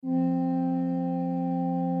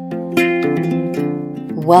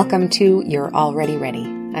Welcome to You're Already Ready.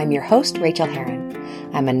 I'm your host, Rachel Herron.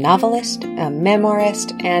 I'm a novelist, a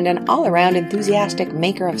memoirist, and an all-around enthusiastic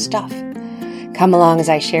maker of stuff. Come along as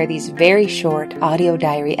I share these very short audio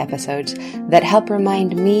diary episodes that help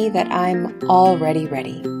remind me that I'm already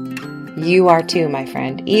ready. You are too, my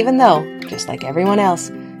friend, even though, just like everyone else,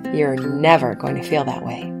 you're never going to feel that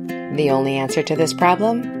way. The only answer to this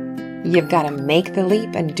problem? You've got to make the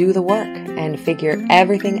leap and do the work and figure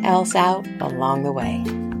everything else out along the way.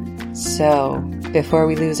 So, before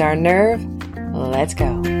we lose our nerve, let's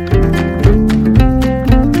go.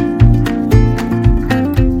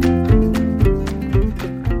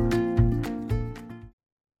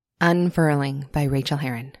 Unfurling by Rachel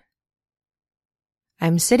Herron.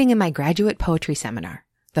 I'm sitting in my graduate poetry seminar,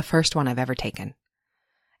 the first one I've ever taken.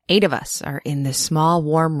 8 of us are in this small,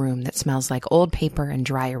 warm room that smells like old paper and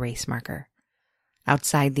dry erase marker.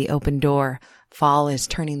 Outside the open door, fall is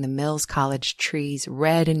turning the Mills College trees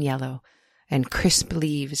red and yellow, and crisp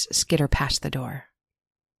leaves skitter past the door.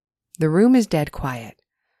 The room is dead quiet.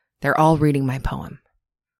 They're all reading my poem.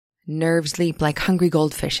 Nerves leap like hungry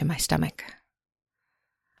goldfish in my stomach.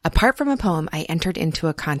 Apart from a poem I entered into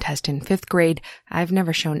a contest in 5th grade, I've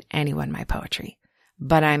never shown anyone my poetry,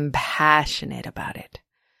 but I'm passionate about it.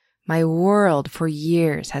 My world for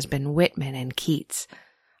years has been Whitman and Keats,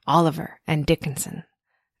 Oliver and Dickinson.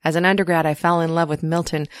 As an undergrad, I fell in love with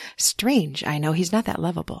Milton. Strange, I know he's not that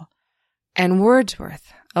lovable. And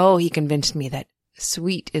Wordsworth. Oh, he convinced me that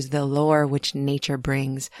sweet is the lore which nature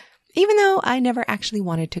brings, even though I never actually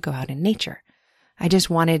wanted to go out in nature. I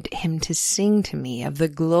just wanted him to sing to me of the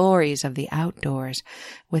glories of the outdoors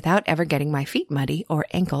without ever getting my feet muddy or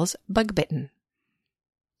ankles bug-bitten.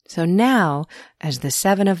 So now, as the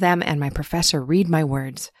 7 of them and my professor read my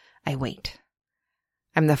words, I wait.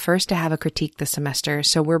 I'm the first to have a critique this semester,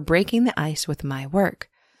 so we're breaking the ice with my work.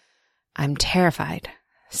 I'm terrified,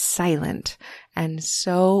 silent, and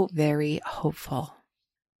so very hopeful.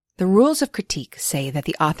 The rules of critique say that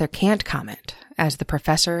the author can't comment as the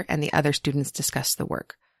professor and the other students discuss the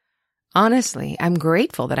work. Honestly, I'm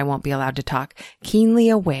grateful that I won't be allowed to talk, keenly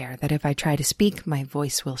aware that if I try to speak, my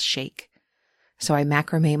voice will shake. So I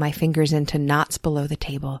macrame my fingers into knots below the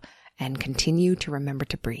table and continue to remember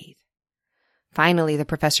to breathe. Finally, the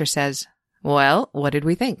professor says, "Well, what did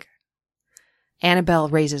we think?" Annabelle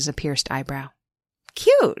raises a pierced eyebrow.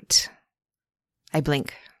 "Cute." I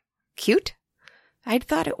blink. "Cute? I'd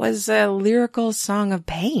thought it was a lyrical song of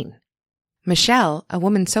pain." Michelle, a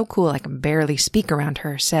woman so cool I can barely speak around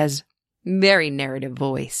her, says, "Very narrative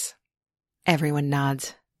voice." Everyone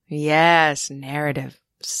nods. Yes, narrative.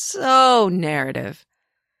 So narrative.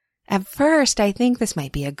 At first, I think this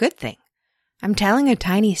might be a good thing. I'm telling a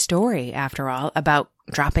tiny story, after all, about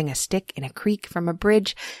dropping a stick in a creek from a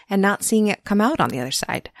bridge and not seeing it come out on the other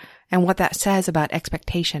side, and what that says about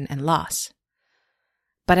expectation and loss.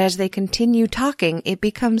 But as they continue talking, it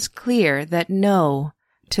becomes clear that no,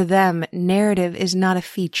 to them, narrative is not a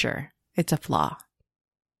feature, it's a flaw.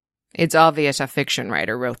 "It's obvious a fiction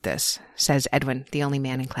writer wrote this," says Edwin, the only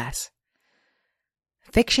man in class.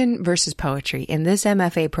 Fiction versus poetry in this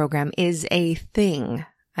MFA program is a thing.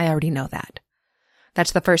 I already know that.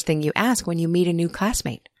 That's the first thing you ask when you meet a new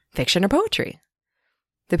classmate. Fiction or poetry?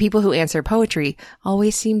 The people who answer poetry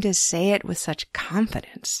always seem to say it with such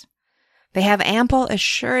confidence. They have ample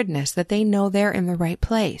assuredness that they know they're in the right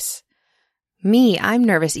place. Me, I'm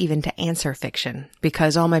nervous even to answer fiction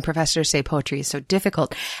because all my professors say poetry is so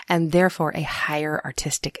difficult and therefore a higher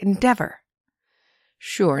artistic endeavor.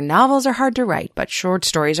 Sure, novels are hard to write, but short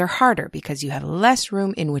stories are harder because you have less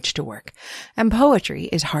room in which to work. And poetry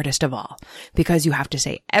is hardest of all because you have to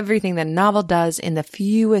say everything the novel does in the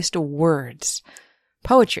fewest words.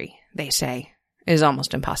 Poetry, they say, is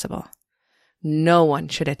almost impossible. No one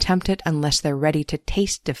should attempt it unless they're ready to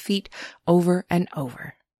taste defeat over and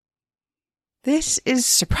over. This is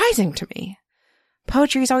surprising to me.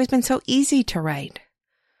 Poetry has always been so easy to write.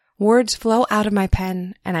 Words flow out of my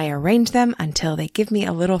pen, and I arrange them until they give me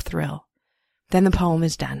a little thrill. Then the poem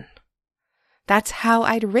is done. That's how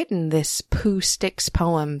I'd written this Pooh Sticks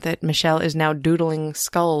poem that Michelle is now doodling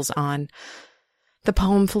skulls on. The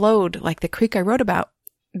poem flowed like the creek I wrote about.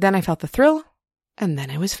 Then I felt the thrill, and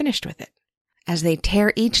then I was finished with it. As they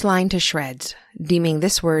tear each line to shreds, deeming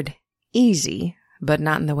this word easy, but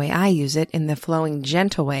not in the way I use it, in the flowing,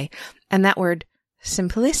 gentle way, and that word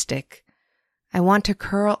simplistic, I want to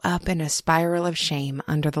curl up in a spiral of shame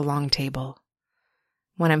under the long table.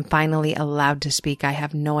 When I'm finally allowed to speak, I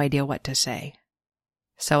have no idea what to say.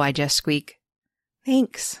 So I just squeak,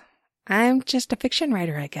 "Thanks. I'm just a fiction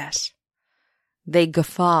writer, I guess." They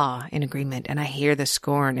guffaw in agreement, and I hear the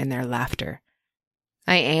scorn in their laughter.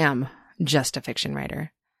 I am just a fiction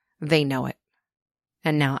writer. They know it.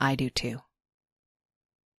 And now I do too.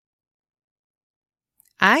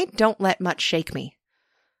 I don't let much shake me.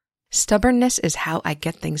 Stubbornness is how I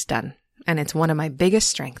get things done, and it's one of my biggest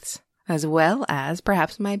strengths, as well as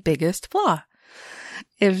perhaps my biggest flaw.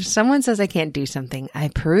 If someone says I can't do something, I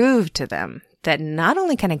prove to them that not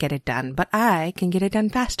only can I get it done, but I can get it done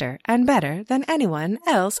faster and better than anyone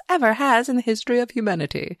else ever has in the history of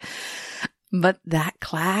humanity. But that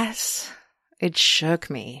class, it shook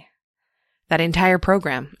me. That entire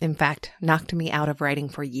program, in fact, knocked me out of writing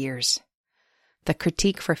for years. The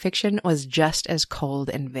critique for fiction was just as cold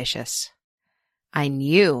and vicious. I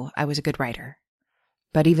knew I was a good writer,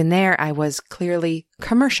 but even there I was clearly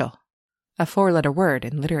commercial, a 4-letter word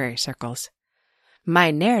in literary circles. My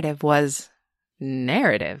narrative was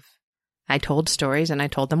narrative. I told stories and I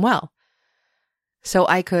told them well. So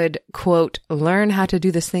I could, quote, learn how to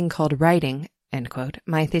do this thing called writing, end quote.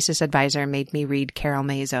 My thesis advisor made me read Carol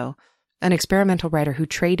Mazo, an experimental writer who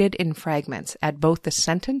traded in fragments at both the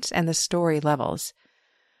sentence and the story levels.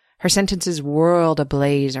 Her sentences whirled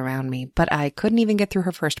ablaze around me, but I couldn't even get through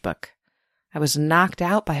her first book. I was knocked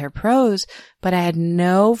out by her prose, but I had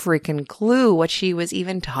no freaking clue what she was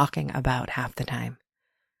even talking about half the time.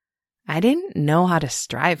 I didn't know how to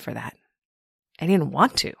strive for that. I didn't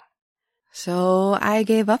want to. So I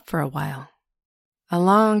gave up for a while. A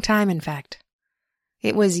long time, in fact.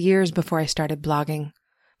 It was years before I started blogging,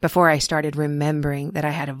 before I started remembering that I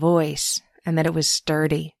had a voice and that it was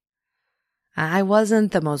sturdy. I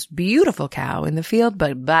wasn't the most beautiful cow in the field,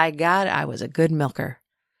 but by God, I was a good milker.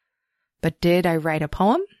 But did I write a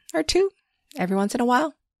poem or two every once in a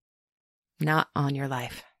while? Not on your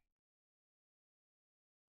life.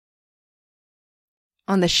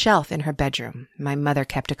 On the shelf in her bedroom, my mother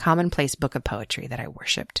kept a commonplace book of poetry that I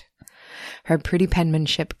worshipped. Her pretty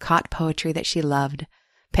penmanship caught poetry that she loved,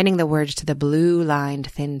 penning the words to the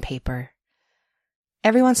blue-lined thin paper.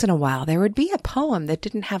 Every once in a while, there would be a poem that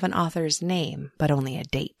didn't have an author's name, but only a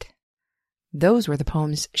date. Those were the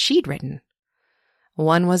poems she'd written.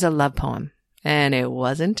 One was a love poem, and it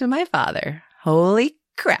wasn't to my father. Holy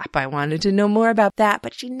crap, I wanted to know more about that,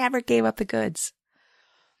 but she never gave up the goods.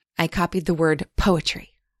 I copied the word poetry,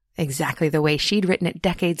 exactly the way she'd written it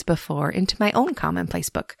decades before, into my own commonplace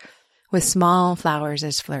book, with small flowers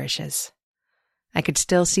as flourishes. I could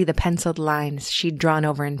still see the penciled lines she'd drawn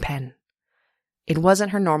over in pen. It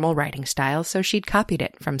wasn't her normal writing style, so she'd copied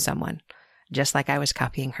it from someone, just like I was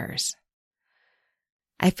copying hers.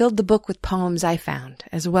 I filled the book with poems I found,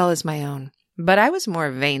 as well as my own, but I was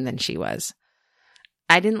more vain than she was.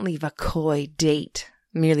 I didn't leave a coy date,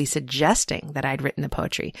 merely suggesting that I'd written the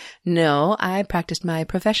poetry. No, I practiced my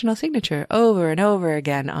professional signature over and over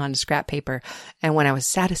again on scrap paper, and when I was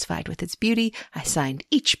satisfied with its beauty, I signed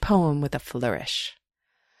each poem with a flourish.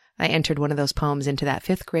 I entered one of those poems into that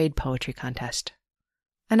 5th grade poetry contest,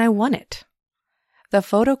 and I won it. The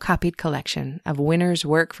photocopied collection of winners'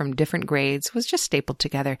 work from different grades was just stapled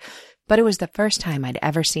together, but it was the first time I'd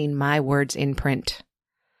ever seen my words in print.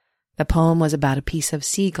 The poem was about a piece of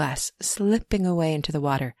sea glass slipping away into the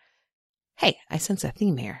water. Hey, I sense a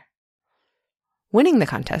theme here. Winning the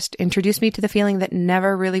contest introduced me to the feeling that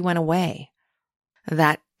never really went away.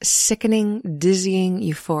 That sickening, dizzying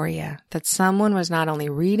euphoria that someone was not only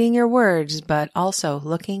reading your words, but also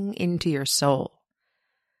looking into your soul.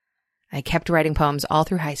 I kept writing poems all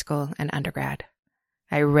through high school and undergrad.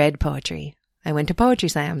 I read poetry. I went to poetry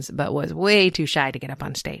slams, but was way too shy to get up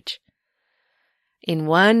on stage. In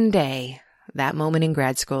one day, that moment in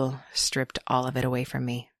grad school stripped all of it away from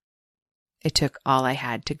me. It took all I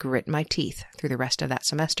had to grit my teeth through the rest of that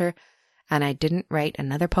semester, and I didn't write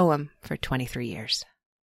another poem for 23 years.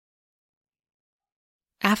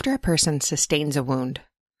 After a person sustains a wound,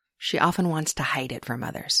 she often wants to hide it from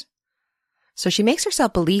others. So she makes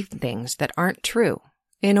herself believe things that aren't true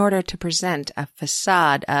in order to present a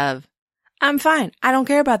facade of, I'm fine, I don't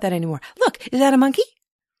care about that anymore. Look, is that a monkey?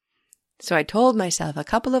 So I told myself a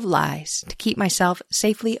couple of lies to keep myself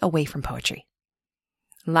safely away from poetry.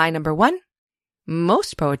 Lie number 1,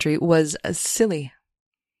 most poetry was silly.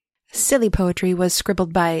 Silly poetry was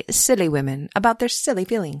scribbled by silly women about their silly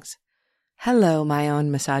feelings. Hello, my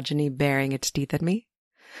own misogyny baring its teeth at me.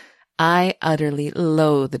 I utterly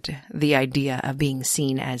loathed the idea of being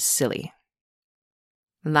seen as silly.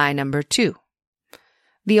 Lie number 2.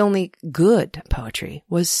 The only good poetry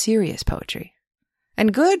was serious poetry.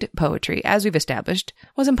 And good poetry, as we've established,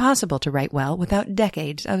 was impossible to write well without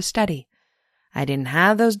decades of study. I didn't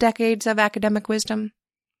have those decades of academic wisdom.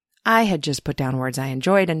 I had just put down words I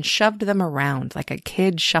enjoyed and shoved them around like a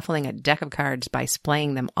kid shuffling a deck of cards by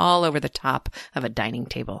splaying them all over the top of a dining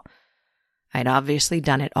table. I'd obviously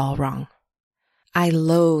done it all wrong. I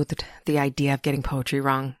loathed the idea of getting poetry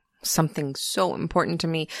wrong, something so important to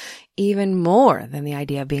me, even more than the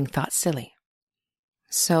idea of being thought silly.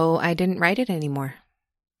 So I didn't write it anymore.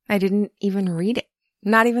 I didn't even read it,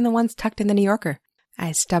 not even the ones tucked in the New Yorker.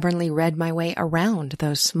 I stubbornly read my way around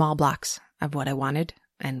those small blocks of what I wanted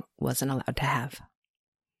and wasn't allowed to have.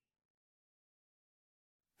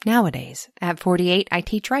 Nowadays, at 48, I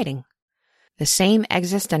teach writing. The same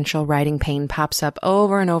existential writing pain pops up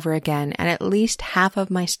over and over again, and at least half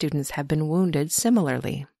of my students have been wounded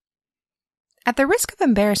similarly. At the risk of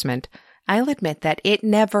embarrassment, I'll admit that it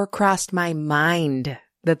never crossed my mind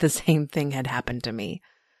that the same thing had happened to me.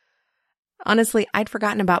 Honestly, I'd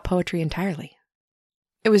forgotten about poetry entirely.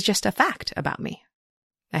 It was just a fact about me.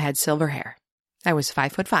 I had silver hair. I was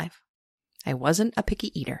 5'5". I wasn't a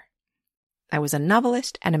picky eater. I was a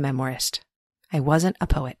novelist and a memoirist. I wasn't a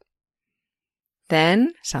poet.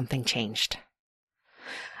 Then something changed.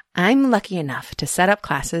 I'm lucky enough to set up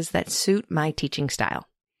classes that suit my teaching style.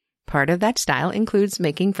 Part of that style includes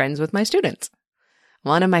making friends with my students.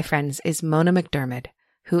 One of my friends is Mona McDermott,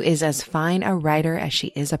 who is as fine a writer as she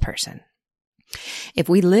is a person. If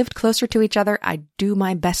we lived closer to each other, I'd do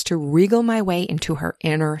my best to wriggle my way into her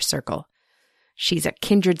inner circle. She's a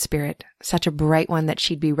kindred spirit, such a bright one that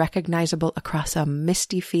she'd be recognizable across a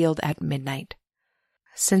misty field at midnight.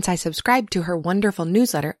 Since I subscribed to her wonderful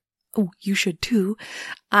newsletter, oh, you should too,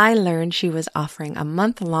 I learned she was offering a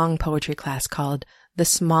month-long poetry class called The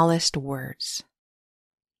Smallest Words.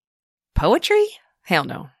 Poetry? Hell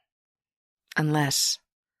no. Unless...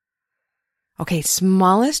 Okay,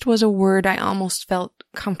 smallest was a word I almost felt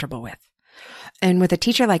comfortable with. And with a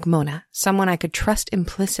teacher like Mona, someone I could trust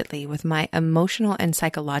implicitly with my emotional and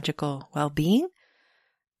psychological well-being,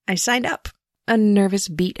 I signed up, a nervous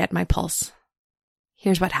beat at my pulse.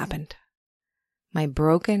 Here's what happened. My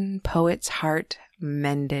broken poet's heart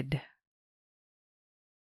mended.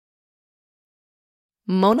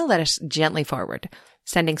 Mona led us gently forward,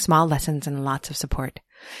 sending small lessons and lots of support.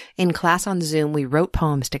 In class on Zoom, we wrote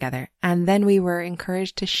poems together, and then we were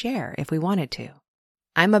encouraged to share if we wanted to.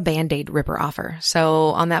 I'm a Band-Aid ripper-offer, so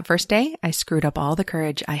on that first day, I screwed up all the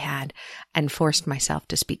courage I had and forced myself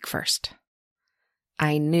to speak first.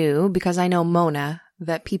 I knew, because I know Mona,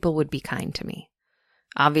 that people would be kind to me.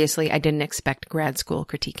 Obviously, I didn't expect grad school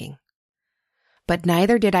critiquing. But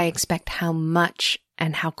neither did I expect how much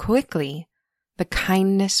and how quickly the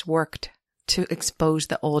kindness worked to expose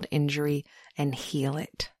the old injury and heal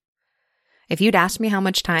it. If you'd asked me how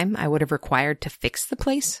much time I would have required to fix the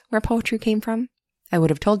place where poetry came from, I would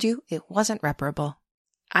have told you it wasn't reparable.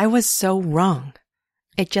 I was so wrong.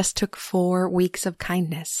 It just took 4 weeks of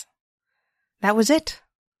kindness. That was it.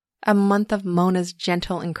 A month of Mona's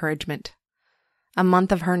gentle encouragement. A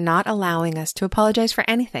month of her not allowing us to apologize for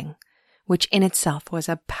anything, which in itself was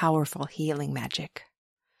a powerful healing magic.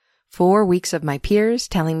 4 weeks of my peers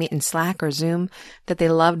telling me in Slack or Zoom that they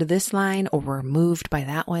loved this line or were moved by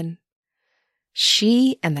that one.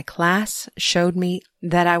 She and the class showed me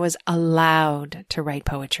that I was allowed to write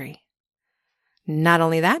poetry. Not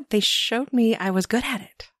only that, they showed me I was good at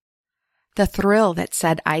it. The thrill that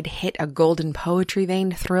said I'd hit a golden poetry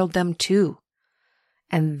vein thrilled them too.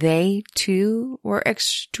 And they, too, were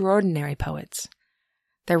extraordinary poets.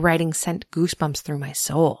 Their writing sent goosebumps through my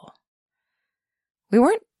soul. We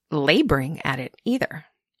weren't laboring at it either.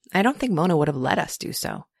 I don't think Mona would have let us do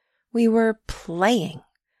so. We were playing.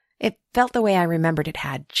 It felt the way I remembered it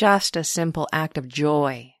had, just a simple act of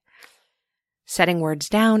joy. Setting words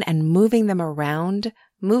down and moving them around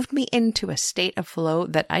moved me into a state of flow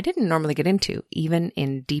that I didn't normally get into, even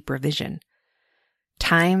in deep revision.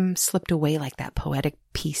 Time slipped away like that poetic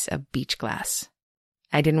piece of beach glass.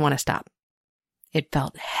 I didn't want to stop. It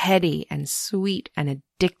felt heady and sweet and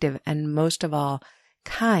addictive and most of all,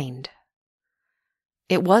 kind.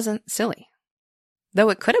 It wasn't silly, though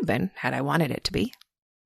it could have been had I wanted it to be.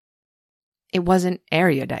 It wasn't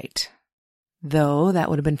erudite, though that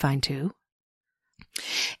would have been fine too.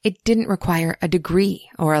 It didn't require a degree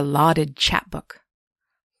or a lauded chapbook,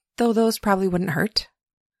 though those probably wouldn't hurt.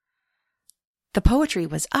 The poetry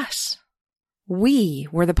was us. We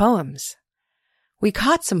were the poems. We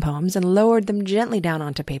caught some poems and lowered them gently down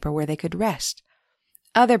onto paper where they could rest.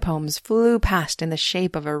 Other poems flew past in the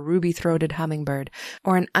shape of a ruby-throated hummingbird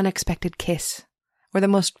or an unexpected kiss or the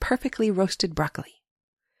most perfectly roasted broccoli.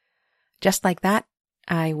 Just like that,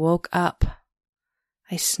 I woke up.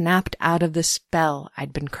 I snapped out of the spell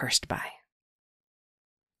I'd been cursed by.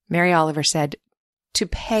 Mary Oliver said, "To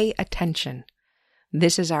pay attention.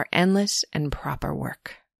 This is our endless and proper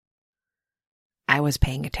work." I was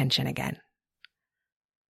paying attention again.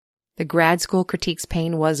 The grad school critique's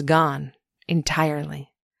pain was gone.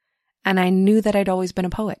 entirely. And I knew that I'd always been a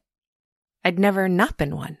poet. I'd never not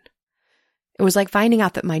been one. It was like finding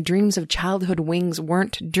out that my dreams of childhood wings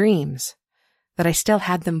weren't dreams, that I still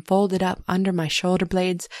had them folded up under my shoulder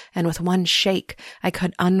blades, and with one shake I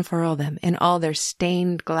could unfurl them in all their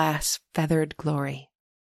stained glass feathered glory.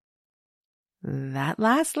 That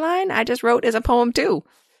last line I just wrote as a poem too,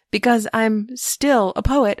 because I'm still a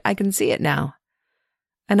poet. I can see it now.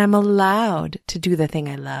 And I'm allowed to do the thing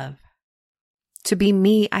I love. To be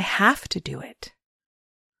me, I have to do it.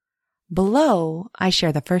 Below, I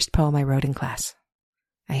share the first poem I wrote in class.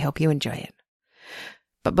 I hope you enjoy it.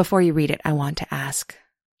 But before you read it, I want to ask,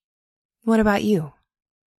 what about you?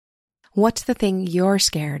 What's the thing you're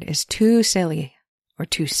scared is too silly or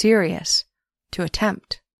too serious to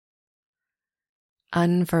attempt?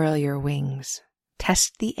 Unfurl your wings,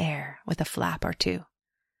 test the air with a flap or two,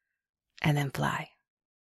 and then fly.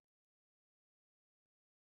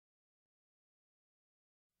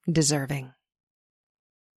 Deserving.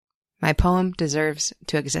 My poem deserves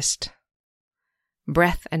to exist.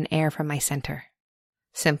 Breath and air from my center.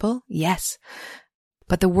 Simple? Yes.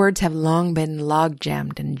 But the words have long been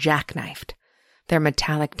log-jammed and jackknifed, their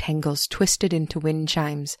metallic tangles twisted into wind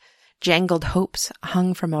chimes, jangled hopes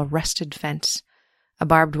hung from a rusted fence, a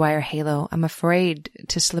barbed wire halo I'm afraid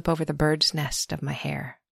to slip over the bird's nest of my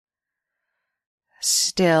hair.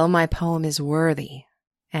 Still, my poem is worthy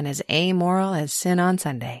and as amoral as sin on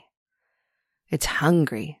Sunday. It's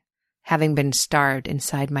hungry, having been starved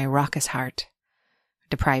inside my raucous heart,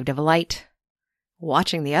 deprived of light,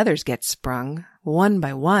 watching the others get sprung, one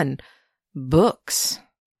by one, books,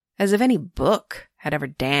 as if any book had ever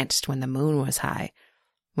danced when the moon was high,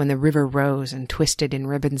 when the river rose and twisted in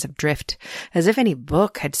ribbons of drift, as if any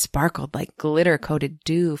book had sparkled like glitter-coated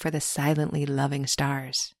dew for the silently loving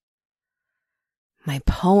stars. My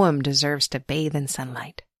poem deserves to bathe in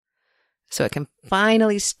sunlight, so it can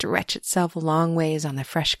finally stretch itself a long ways on the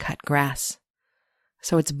fresh-cut grass,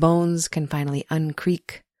 so its bones can finally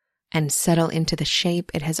uncreak and settle into the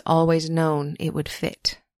shape it has always known it would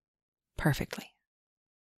fit perfectly.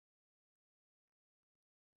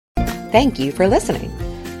 Thank you for listening.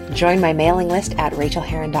 Join my mailing list at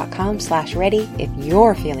rachelherron.com/ready if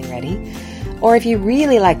you're feeling ready. Or if you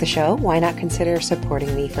really like the show, why not consider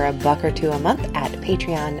supporting me for $1 or $2 a month at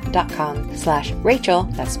patreon.com/Rachel,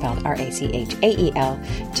 that's spelled Rachael,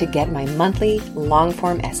 to get my monthly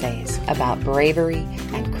long-form essays about bravery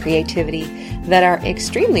and creativity that are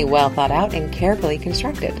extremely well thought out and carefully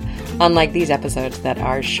constructed, unlike these episodes that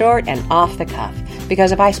are short and off the cuff,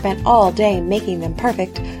 because if I spent all day making them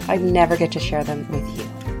perfect, I'd never get to share them with you.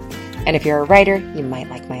 And if you're a writer, you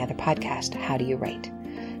might like my other podcast, How Do You Write?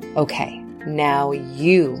 Okay, now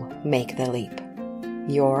you make the leap.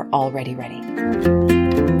 You're already ready.